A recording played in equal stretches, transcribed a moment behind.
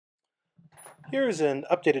Here's an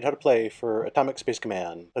updated how to play for Atomic Space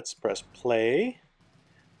Command. Let's press play.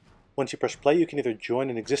 Once you press play, you can either join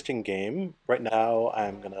an existing game. Right now,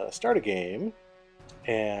 I'm going to start a game.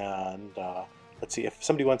 And let's see, if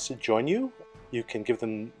somebody wants to join you, you can give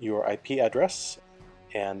them your IP address,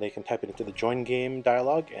 and they can type it into the join game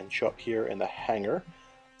dialog and show up here in the hangar.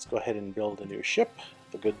 Let's go ahead and build a new ship.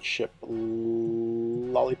 The good ship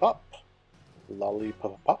Lollipop.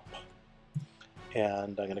 Lollipop.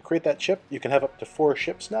 And I'm going to create that ship. You can have up to 4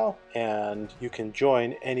 ships now, and you can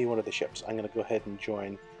join any one of the ships. I'm going to go ahead and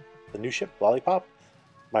join the new ship, Lollipop.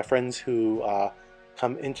 My friends who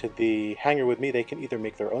come into the hangar with me, they can either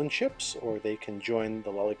make their own ships or they can join the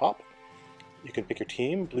Lollipop. You can pick your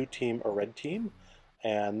team, blue team or red team,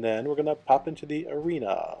 and then we're going to pop into the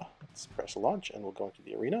arena. Let's press launch and we'll go into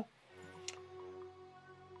the arena.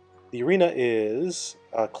 The arena is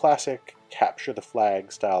a classic capture the flag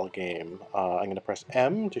style game. I'm going to press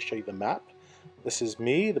M to show you the map. This is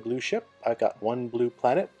me, the blue ship. I've got one blue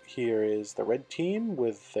planet. Here is the red team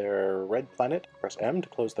with their red planet. Press M to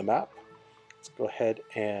close the map. Let's go ahead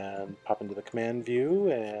and pop into the command view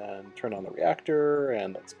and turn on the reactor,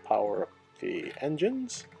 and let's power up the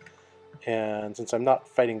engines. And since I'm not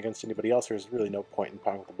fighting against anybody else, there's really no point in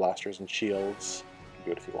powering up the blasters and shields. You can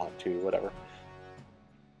do it if you want to, whatever.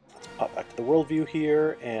 Pop back to the world view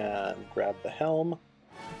here and grab the helm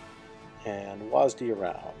and WASD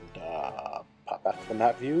around. Pop back to the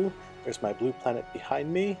map view. There's my blue planet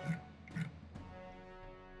behind me.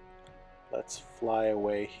 Let's fly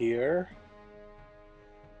away here.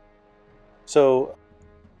 So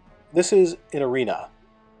this is an arena.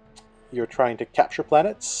 You're trying to capture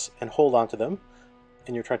planets and hold on to them,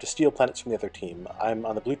 and you're trying to steal planets from the other team. I'm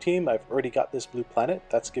on the blue team. I've already got this blue planet.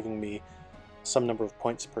 That's giving me some number of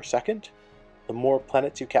points per second. The more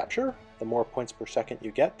planets you capture, the more points per second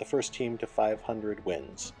you get. The first team to 500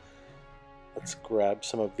 wins. Let's grab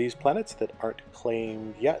some of these planets that aren't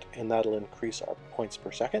claimed yet, and that'll increase our points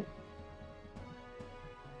per second.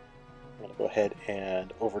 I'm going to go ahead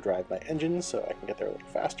and overdrive my engines so I can get there a little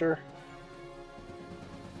faster.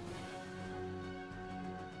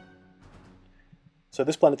 So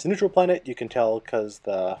this planet's a neutral planet. You can tell because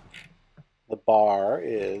the bar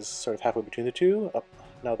is sort of halfway between the two.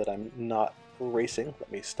 Now that I'm not racing,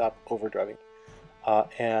 let me stop overdriving.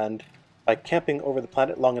 And by camping over the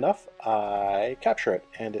planet long enough, I capture it,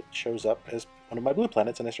 and it shows up as one of my blue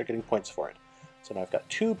planets, and I start getting points for it. So now I've got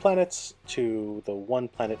 2 planets to the 1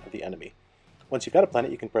 planet of the enemy. Once you've got a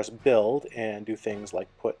planet, you can press build and do things like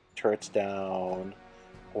put turrets down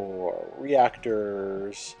or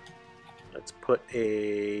reactors. Let's put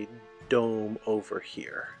a dome over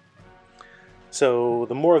here. So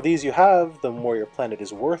the more of these you have, the more your planet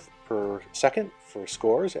is worth per second for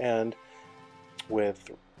scores. And with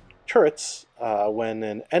turrets, when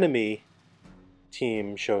an enemy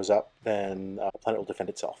team shows up, then the planet will defend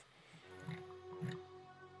itself.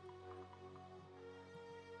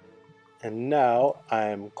 And now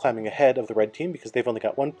I'm climbing ahead of the red team because they've only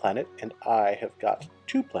got 1 planet and I have got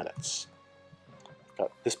 2 planets. I've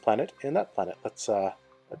got this planet and that planet. Let's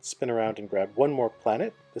spin around and grab one more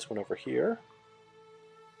planet, this one over here.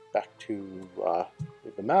 Back to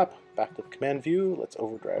the map, back to the command view. Let's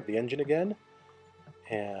overdrive the engine again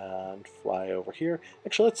and fly over here.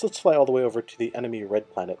 Actually, let's fly all the way over to the enemy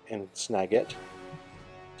red planet and snag it,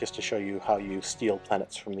 just to show you how you steal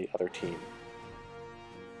planets from the other team.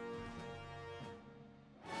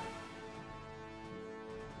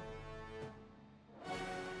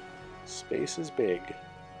 Space is big,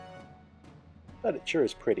 but it sure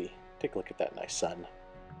is pretty. Take a look at that nice sun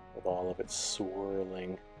with all of its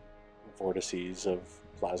swirling vortices of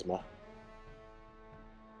plasma.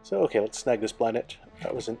 So okay, let's snag this planet.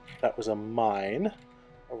 That was a mine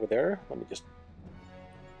over there. Let me just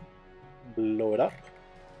blow it up.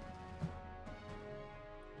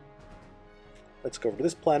 Let's go over to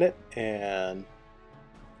this planet and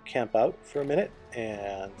camp out for a minute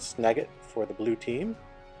and snag it for the blue team.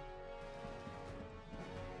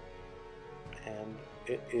 And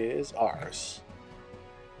it is ours.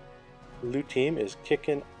 Blue team is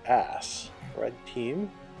kicking ass. Red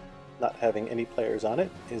team, not having any players on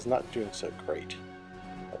it, is not doing so great.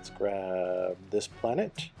 Let's grab this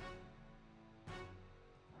planet.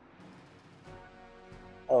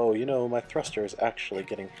 Oh, you know, my thruster is actually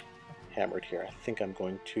getting hammered here. I think I'm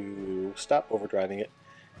going to stop overdriving it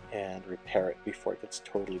and repair it before it gets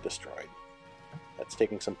totally destroyed. That's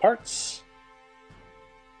taking some parts.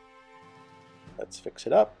 Let's fix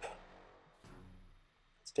it up.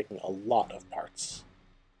 It's taking a lot of parts.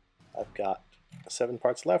 I've got 7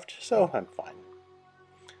 parts left, so I'm fine.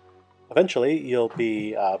 Eventually, you'll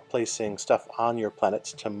be placing stuff on your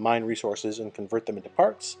planets to mine resources and convert them into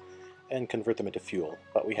parts and convert them into fuel,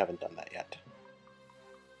 but we haven't done that yet.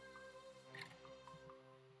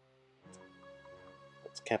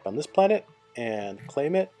 Let's camp on this planet and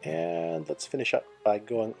claim it, and let's finish up by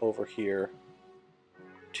going over here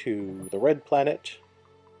to the red planet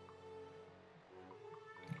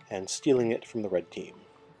and stealing it from the red team.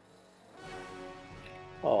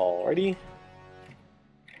 Alrighty.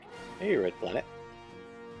 Hey, red planet.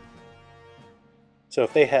 So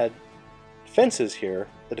if they had defenses here,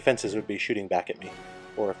 the defenses would be shooting back at me.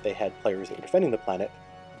 Or if they had players that were defending the planet,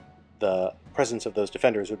 the presence of those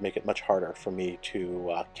defenders would make it much harder for me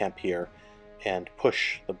to camp here and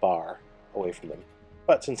push the bar away from them.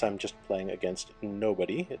 But since I'm just playing against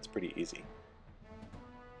nobody, it's pretty easy.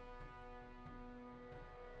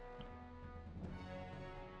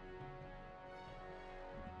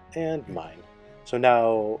 And mine. So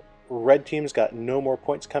now red team's got no more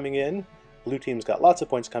points coming in. Blue team's got lots of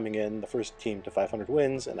points coming in. The first team to 500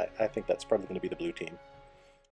 wins, and I think that's probably going to be the blue team.